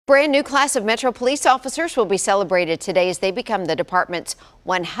Brand new class of Metro police officers will be celebrated today as they become the department's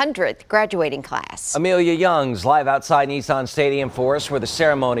 100th graduating class. Amelia Young's live outside Nissan Stadium for us where the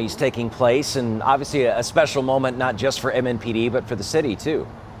ceremony is taking place, and obviously a special moment not just for MNPD but for the city too.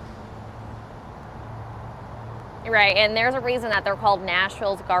 Right, and there's a reason that they're called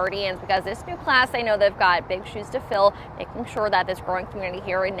Nashville's Guardians, because this new class, they know they've got big shoes to fill, making sure that this growing community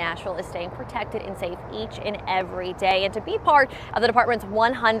here in Nashville is staying protected and safe each and every day. And to be part of the department's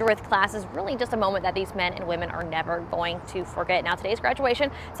 100th class is really just a moment that these men and women are never going to forget. Now, today's graduation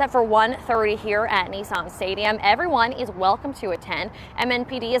set for 1:30 here at Nissan Stadium. Everyone is welcome to attend.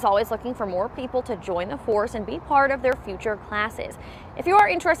 MNPD is always looking for more people to join the force and be part of their future classes. If you are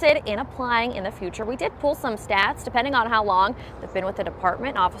interested in applying in the future, we did pull some stats. Depending on how long they've been with the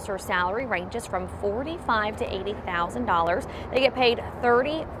department, officer salary ranges from $45,000 to $80,000. They get paid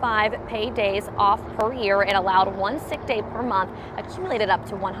 35 paid days off per year and allowed 1 sick day per month, accumulated up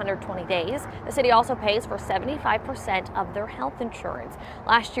to 120 days. The city also pays for 75% of their health insurance.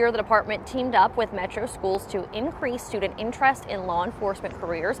 Last year, the department teamed up with Metro schools to increase student interest in law enforcement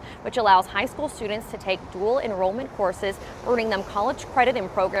careers, which allows high school students to take dual enrollment courses, earning them college credit in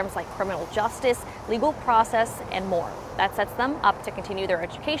programs like criminal justice, legal process, and more. That sets them up to continue their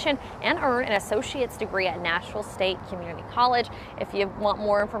education and earn an associate's degree at Nashville State Community College. If you want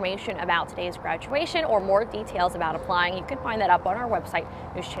more information about today's graduation or more details about applying, you can find that up on our website,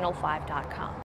 newschannel5.com.